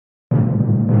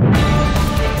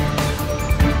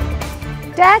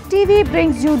Tag TV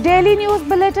brings you daily news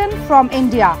bulletin from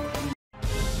India.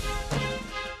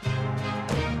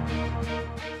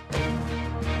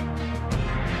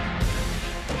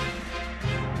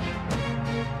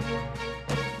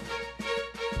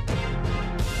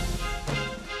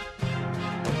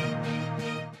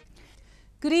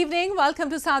 Good evening. Welcome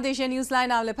to South Asia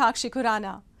Newsline. I'm Lepakshi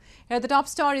Khurana. Here are the top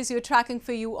stories we're tracking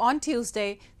for you on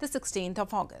Tuesday, the 16th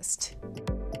of August.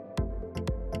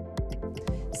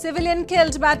 Civilian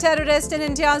killed by terrorist in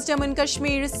India's Jammu and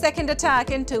Kashmir's second attack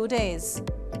in 2 days.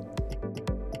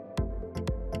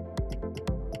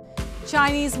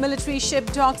 Chinese military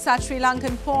ship docks at Sri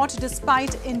Lankan port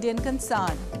despite Indian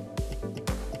concern.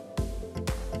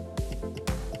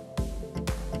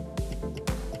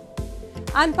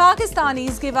 And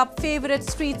Pakistanis give up favourite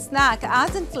street snack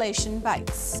as inflation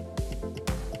bites.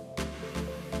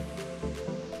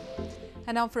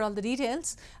 And now for all the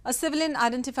details. A civilian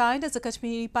identified as a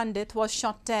Kashmiri Pandit was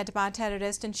shot dead by a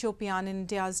terrorist in Shopian in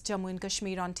India's Jammu and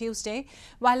Kashmir on Tuesday,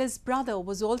 while his brother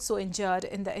was also injured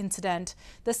in the incident,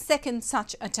 the second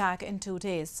such attack in 2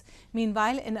 days.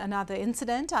 Meanwhile, in another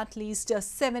incident, at least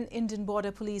 7 Indian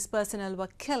border police personnel were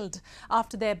killed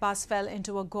after their bus fell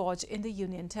into a gorge in the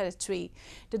Union Territory.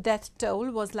 The death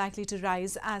toll was likely to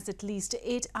rise as at least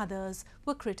 8 others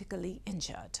were critically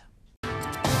injured.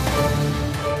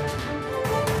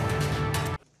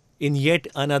 In yet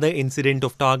another incident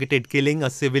of targeted killing, a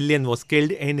civilian was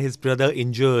killed and his brother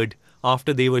injured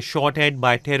after they were shot at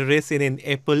by terrorists in an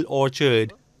apple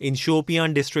orchard in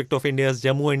Shopian district of India's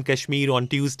Jammu and Kashmir on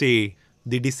Tuesday.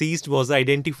 The deceased was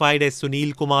identified as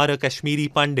Sunil Kumar, a Kashmiri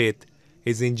Pandit.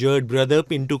 His injured brother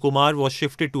Pintu Kumar was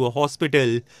shifted to a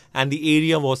hospital and the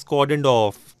area was cordoned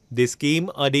off. This came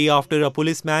a day after a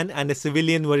policeman and a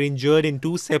civilian were injured in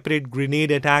 2 separate grenade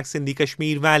attacks in the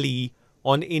Kashmir Valley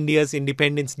on India's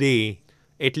Independence Day.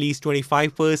 At least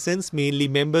 25 persons, mainly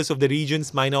members of the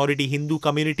region's minority Hindu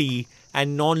community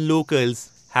and non-locals,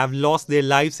 have lost their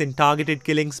lives in targeted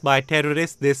killings by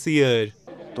terrorists this year.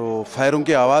 तो फायरों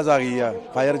की आवाज़ आ गई है।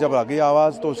 Fire जब आ गई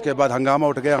आवाज़ तो उसके बाद हंगामा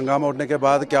उठ गया। हंगामा उठने के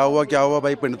बाद क्या हुआ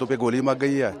भाई पिंटू पे गोली मार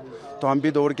गई है। तो हम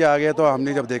भी दौड़ के आ गए। तो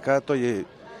हमने जब देखा तो ये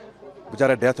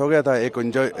बेचारा डेथ हो गया था।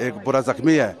 एक बुरा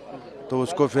जख्मी है। तो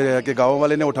उसको फिर के गाँव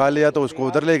वाले ने उठा लिया तो उसको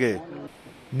उधर ले गए।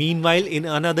 Meanwhile, in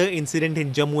another incident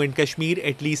in Jammu and Kashmir,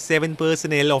 at least 7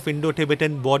 personnel of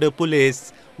Indo-Tibetan border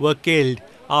police were killed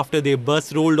after their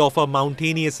bus rolled off a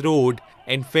mountainous road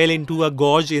and fell into a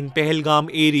gorge in Pahalgam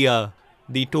area.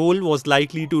 The toll was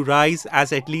likely to rise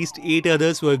as at least 8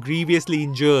 others were grievously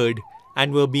injured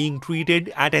and were being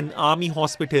treated at an army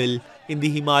hospital in the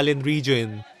Himalayan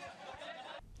region.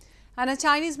 And a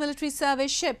Chinese military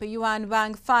service ship, Yuan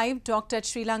Wang 5, docked at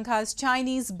Sri Lanka's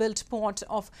Chinese-built port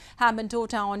of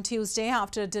Hambantota on Tuesday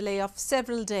after a delay of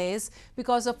several days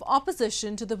because of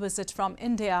opposition to the visit from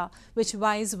India, which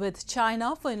vies with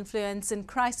China for influence in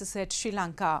crisis at Sri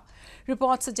Lanka.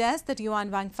 Reports suggest that Yuan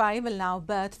Wang 5 will now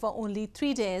berth for only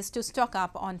 3 days to stock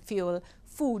up on fuel,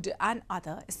 food and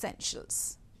other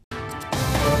essentials.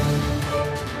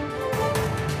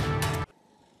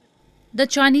 The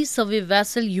Chinese survey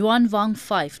vessel Yuan Wang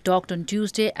 5 docked on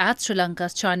Tuesday at Sri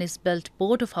Lanka's Chinese-built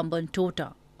port of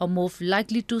Hambantota, a move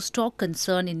likely to stoke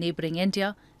concern in neighbouring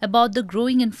India about the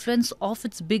growing influence of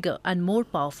its bigger and more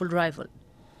powerful rival.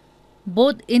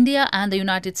 Both India and the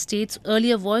United States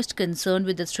earlier voiced concern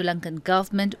with the Sri Lankan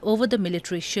government over the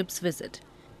military ship's visit.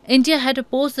 India had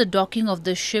opposed the docking of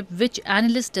the ship, which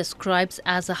analysts describes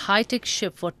as a high-tech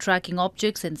ship for tracking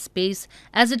objects in space,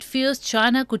 as it fears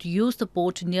China could use the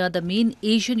port near the main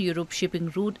Asian-Europe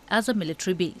shipping route as a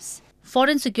military base.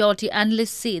 Foreign security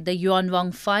analysts say the Yuan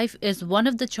Wang 5 is one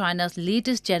of the China's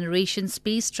latest generation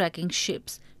space tracking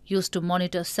ships, used to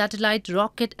monitor satellite,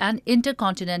 rocket and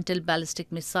intercontinental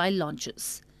ballistic missile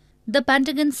launches. The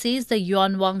Pentagon says the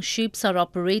Yuan Wang ships are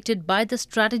operated by the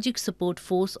Strategic Support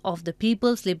Force of the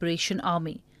People's Liberation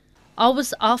Army.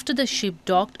 Hours after the ship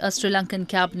docked, a Sri Lankan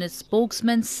cabinet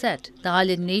spokesman said the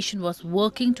island nation was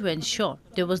working to ensure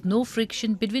there was no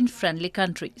friction between friendly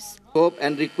countries. Hope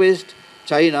and request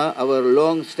China, our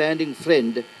long-standing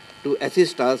friend, to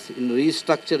assist us in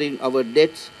restructuring our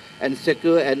debts and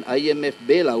secure an IMF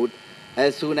bailout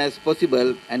as soon as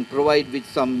possible and provide with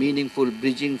some meaningful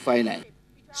bridging finance.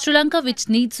 Sri Lanka, which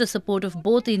needs the support of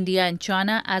both India and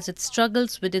China as it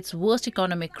struggles with its worst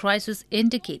economic crisis in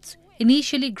decades,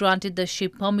 initially granted the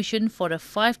ship permission for a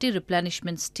 5-day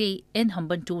replenishment stay in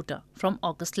Hambantota from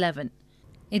August 11.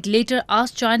 It later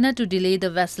asked China to delay the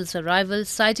vessel's arrival,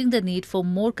 citing the need for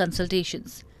more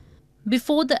consultations.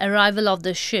 Before the arrival of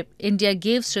the ship, India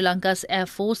gave Sri Lanka's Air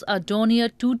Force a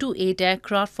Dornier 228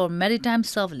 aircraft for maritime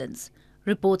surveillance,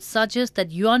 Reports suggest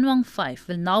that Yuanwang 5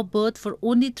 will now berth for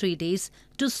only 3 days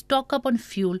to stock up on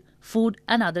fuel, food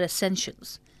and other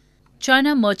essentials.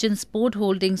 China Merchants Port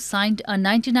Holdings signed a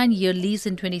 99-year lease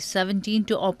in 2017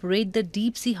 to operate the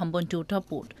deep-sea Hambantota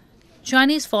port.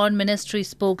 Chinese Foreign Ministry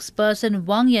spokesperson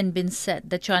Wang Yanbin said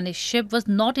the Chinese ship was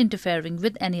not interfering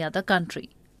with any other country.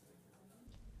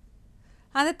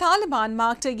 And the Taliban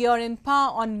marked a year in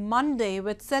power on Monday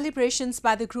with celebrations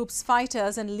by the group's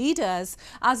fighters and leaders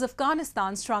as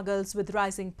Afghanistan struggles with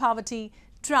rising poverty,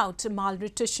 drought,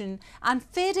 malnutrition and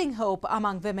fading hope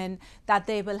among women that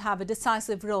they will have a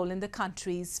decisive role in the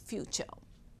country's future.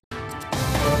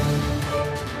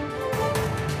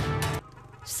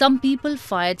 Some people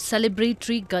fired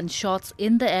celebratory gunshots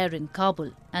in the air in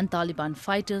Kabul and Taliban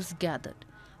fighters gathered,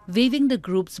 waving the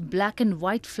group's black and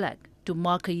white flag to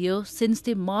mark a year since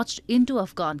they marched into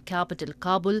Afghan capital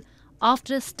Kabul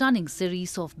after a stunning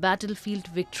series of battlefield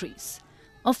victories.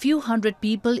 A few hundred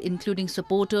people, including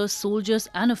supporters, soldiers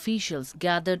and officials,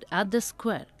 gathered at the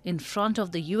square in front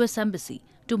of the US Embassy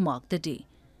to mark the day.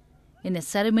 In a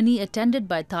ceremony attended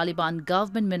by Taliban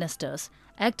government ministers,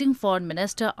 Acting Foreign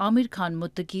Minister Amir Khan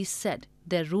Muttaqi said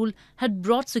their rule had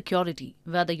brought security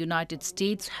where the United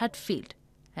States had failed,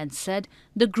 and said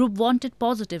the group wanted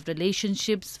positive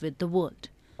relationships with the world.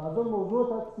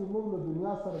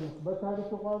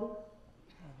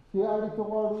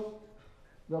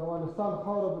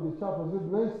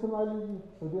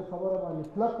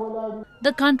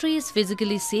 The country is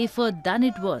physically safer than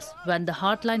it was when the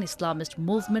hardline Islamist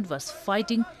movement was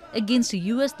fighting against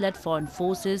US-led foreign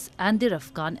forces and their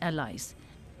Afghan allies.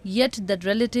 Yet that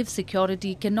relative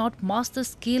security cannot mask the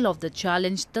scale of the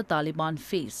challenge the Taliban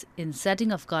face in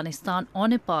setting Afghanistan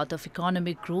on a path of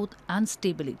economic growth and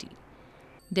stability.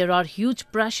 There are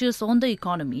huge pressures on the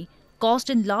economy,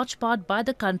 caused in large part by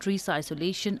the country's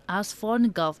isolation as foreign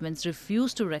governments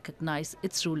refuse to recognize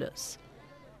its rulers.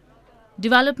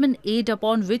 Development aid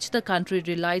upon which the country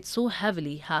relied so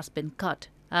heavily has been cut,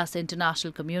 as the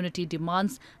international community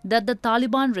demands that the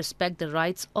Taliban respect the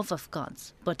rights of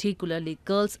Afghans, particularly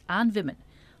girls and women,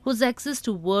 whose access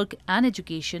to work and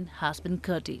education has been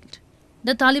curtailed.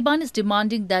 The Taliban is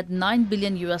demanding that $9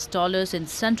 billion in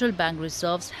central bank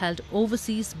reserves held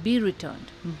overseas be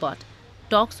returned, but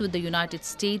talks with the United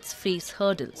States face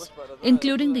hurdles,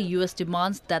 including the US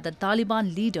demands that the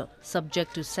Taliban leader,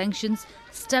 subject to sanctions,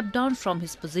 step down from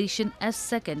his position as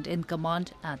second in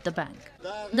command at the bank.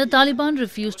 The Taliban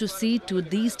refused to cede to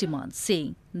these demands,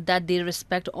 saying that they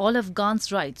respect all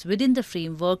Afghans' rights within the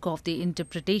framework of the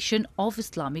interpretation of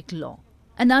Islamic law.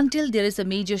 And until there is a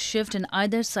major shift in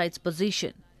either side's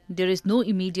position, there is no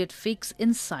immediate fix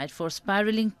in sight for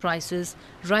spiraling prices,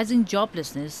 rising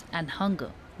joblessness and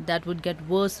hunger that would get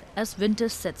worse as winter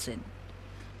sets in.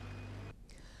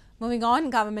 Moving on,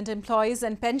 government employees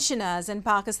and pensioners in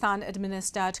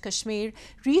Pakistan-administered Kashmir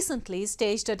recently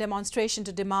staged a demonstration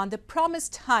to demand the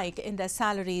promised hike in their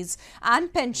salaries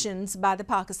and pensions by the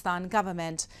Pakistan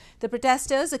government. The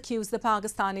protesters accused the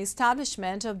Pakistani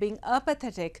establishment of being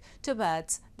apathetic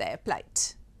towards their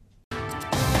plight.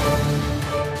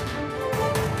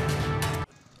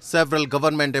 Several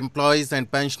government employees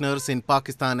and pensioners in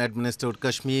Pakistan-administered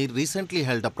Kashmir recently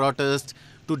held a protest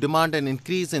to demand an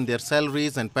increase in their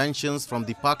salaries and pensions from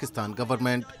the Pakistan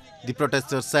government. The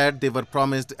protesters said they were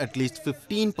promised at least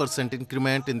 15%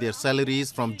 increment in their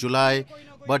salaries from July,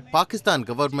 but Pakistan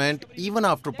government, even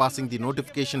after passing the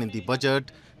notification in the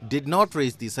budget, did not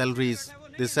raise the salaries.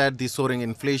 They said the soaring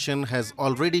inflation has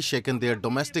already shaken their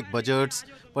domestic budgets,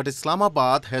 but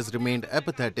Islamabad has remained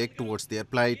apathetic towards their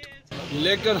plight.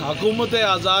 लेकिन हुकूमत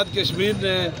आज़ाद कश्मीर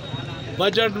ने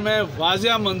budget में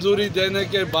वाज़िया मंजूरी देने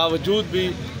के बावजूद भी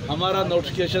हमारा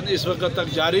नोटिफिकेशन इस वक्त तक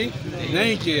जारी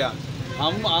नहीं किया।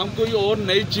 हम कोई और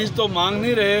नई चीज़ तो मांग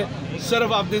नहीं रहे,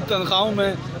 सिर्फ अपनी तनख्वाहों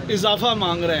में इजाफा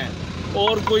मांग रहे हैं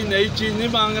और कोई नई चीज़ नहीं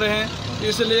मांग रहे हैं।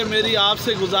 इसलिए मेरी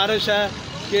आपसे गुजारिश है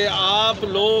कि आप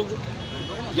लोग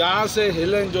यहाँ से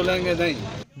हिलें जुलेंगे नहीं।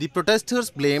 The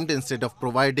protesters blamed, instead of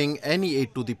providing any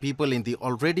aid to the people in the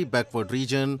already backward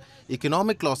region,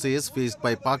 economic losses faced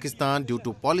by Pakistan due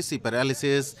to policy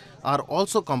paralysis are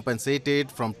also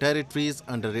compensated from territories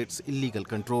under its illegal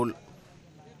control.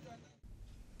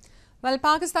 Well,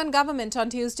 Pakistan government on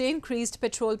Tuesday increased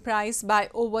petrol price by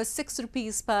over 6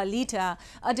 rupees per litre,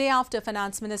 a day after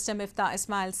Finance Minister Miftah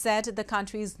Ismail said the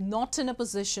country is not in a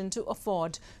position to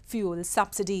afford fuel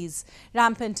subsidies.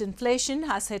 Rampant inflation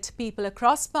has hit people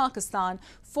across Pakistan,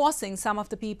 forcing some of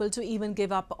the people to even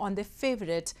give up on their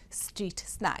favourite street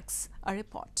snacks. A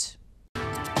report.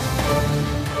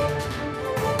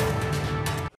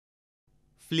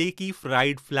 Flaky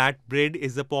fried flatbread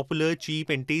is a popular, cheap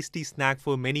and tasty snack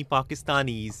for many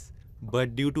Pakistanis.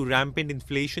 But due to rampant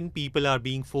inflation, people are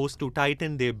being forced to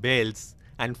tighten their belts,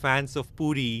 and fans of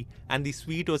puri and the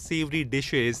sweet or savory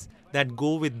dishes that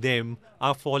go with them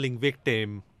are falling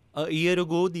victim. A year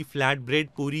ago, the flatbread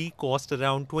puri cost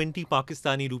around 20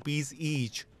 Pakistani rupees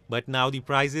each, but now the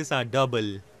prices are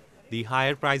double. The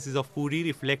higher prices of puri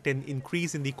reflect an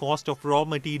increase in the cost of raw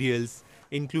materials,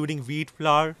 including wheat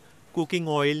flour, cooking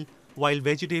oil, while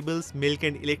vegetables, milk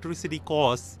and electricity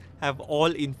costs have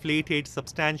all inflated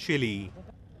substantially.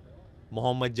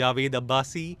 Mohammad Javed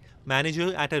Abbasi,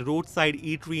 manager at a roadside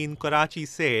eatery in Karachi,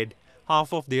 said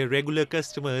half of their regular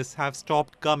customers have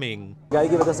stopped coming. महंगाई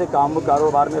की वजह से काम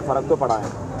कारोबार में फ़र्क तो पड़ा है,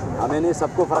 हमें नहीं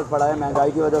सबको फ़र्क पड़ा है।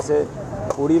 महंगाई की वजह से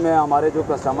पूड़ी में हमारे जो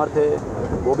कस्टमर थे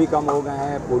वो भी कम हो गए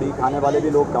हैं, पूड़ी खाने वाले भी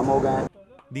लोग कम हो गए हैं।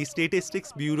 The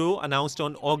Statistics Bureau announced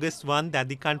on August 1 that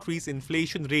the country's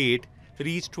inflation rate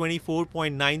reached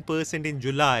 24.9% in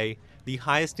July, the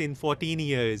highest in 14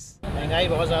 years. महंगाई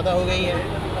बहुत ज़्यादा हो गई है,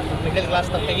 मिडिल क्लास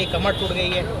तबके की कमर टूट गई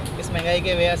है। इस महंगाई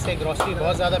के वजह से ग्रॉसरी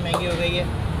बहुत ज़्यादा महंगी हो गई है।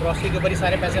 ग्रॉसरी के ऊपर ही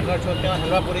सारे पैसे खर्च होते हैं और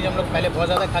हलवा पूरी जब हम लोग पहले बहुत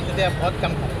ज़्यादा खाते थे, अब बहुत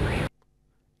कम खाते हैं।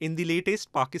 In the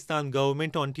latest, Pakistan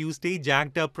government on Tuesday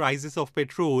jacked up prices of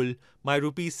petrol by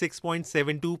rupees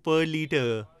 6.72 per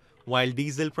litre, while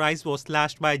diesel price was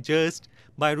slashed by just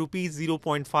by rupees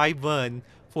 0.51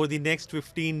 for the next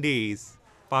 15 days.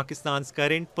 Pakistan's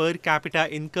current per capita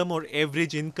income or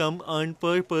average income earned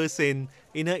per person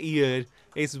in a year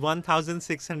is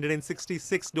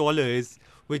 $1,666,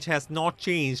 which has not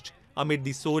changed amid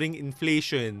the soaring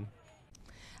inflation.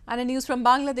 And in news from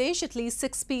Bangladesh, at least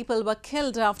 6 people were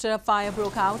killed after a fire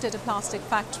broke out at a plastic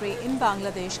factory in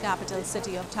Bangladesh capital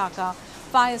city of Dhaka,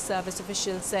 fire service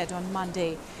officials said on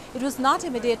Monday. It was not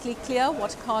immediately clear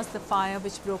what caused the fire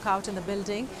which broke out in the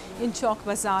building in Chowk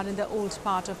Bazaar in the old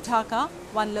part of Dhaka.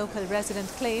 One local resident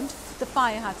claimed the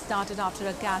fire had started after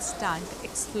a gas tank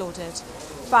exploded.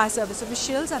 Fire service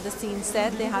officials at the scene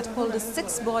said they had pulled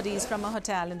 6 bodies from a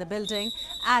hotel in the building,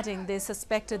 adding they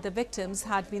suspected the victims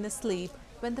had been asleep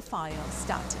when the fire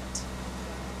started.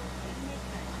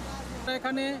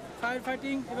 এখানে fire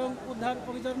fighting এবং উদ্ধার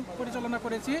অভিযান পরিচালনা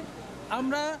করেছি।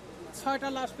 আমরা 6টা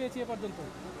লাশ পেয়েছি এ পর্যন্ত।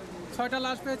 6টা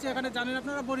লাশ পেয়েছি। এখানে জানেন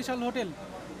আপনারা বরিশাল হোটেল।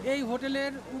 এই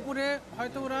হোটেলের উপরে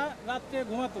হয়তো ওরা রাতে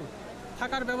ঘুমাতো।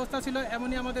 থাকার ব্যবস্থা ছিল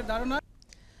এমনই আমাদের ধারণা।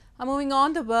 Moving on,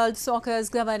 the World Soccer's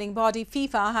governing body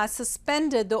FIFA has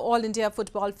suspended the All India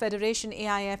Football Federation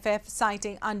AIFF,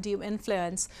 citing undue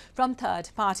influence from third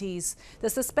parties.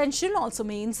 The suspension also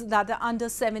means that the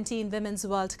Under-17 Women's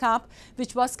World Cup,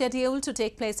 which was scheduled to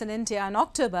take place in India in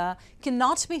October,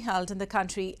 cannot be held in the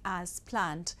country as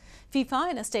planned. FIFA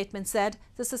in a statement said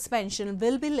the suspension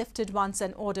will be lifted once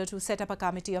an order to set up a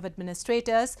committee of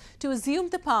administrators to assume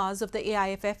the powers of the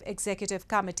AIFF Executive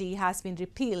Committee has been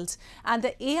repealed and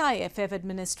the AIFF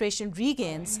administration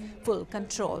regains full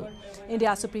control.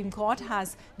 India's Supreme Court has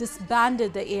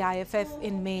disbanded the AIFF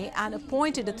in May and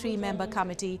appointed a 3-member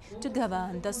committee to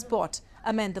govern the sport,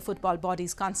 amend the football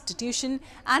body's constitution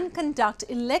and conduct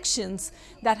elections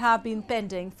that have been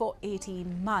pending for 18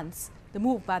 months. The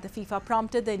move by the FIFA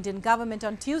prompted the Indian government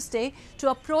on Tuesday to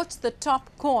approach the top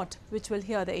court, which will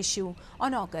hear the issue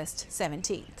on August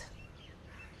 17th.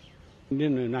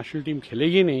 Indian national team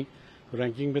खेलेगी नहीं तो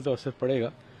ranking पे तो असर पड़ेगा,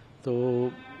 तो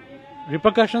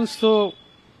repercussions तो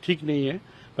ठीक नहीं है,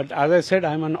 but as I said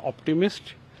I am N optimist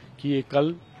कि ये कल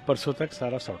परसों तक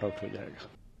सारा सॉर्ट आउट हो जाएगा.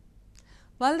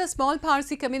 Well, the small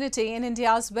Parsi community in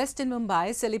India's western Mumbai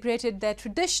celebrated their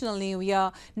traditional New Year,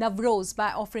 Navroz, by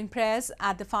offering prayers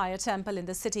at the Fire Temple in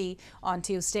the city on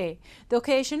Tuesday. The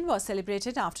occasion was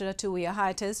celebrated after a 2-year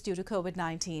hiatus due to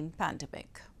COVID-19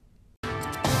 pandemic.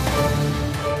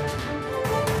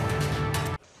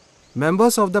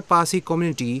 Members of the Parsi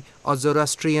community or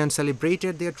Zoroastrian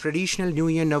celebrated their traditional New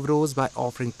Year Navroz by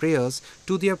offering prayers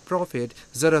to their prophet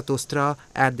Zarathustra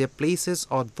at their places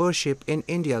of worship in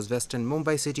India's western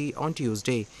Mumbai city on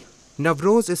Tuesday.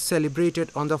 Navroz is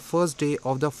celebrated on the first day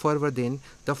of the Farvardin,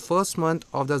 the first month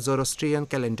of the Zoroastrian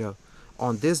calendar.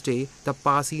 On this day, the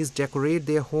Parsis decorate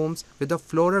their homes with the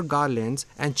floral garlands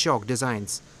and chalk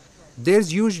designs. There's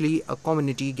usually a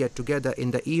community get-together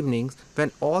in the evenings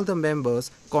when all the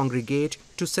members congregate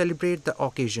to celebrate the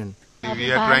occasion.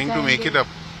 We are trying to make it up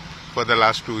for the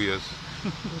last 2 years.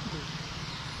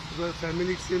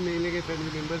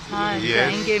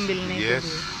 Yes.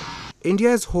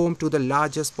 India is home to the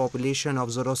largest population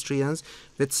of Zoroastrians,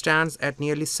 which stands at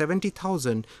nearly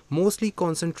 70,000, mostly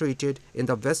concentrated in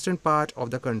the western part of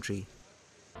the country.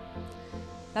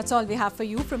 That's all we have for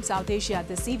you from South Asia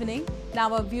this evening. Now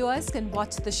our viewers can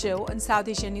watch the show on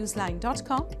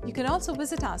SouthAsiaNewsline.com. You can also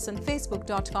visit us on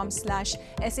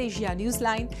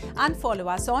Facebook.com/SAsiaNewsline and follow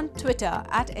us on Twitter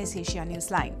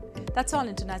 @SAsiaNewsline. That's all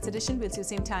in tonight's edition. We'll see you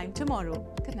same time tomorrow.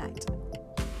 Good night.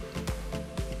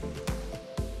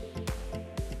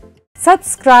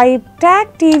 Subscribe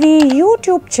TAG TV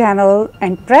YouTube channel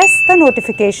and press the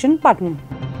notification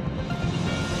button.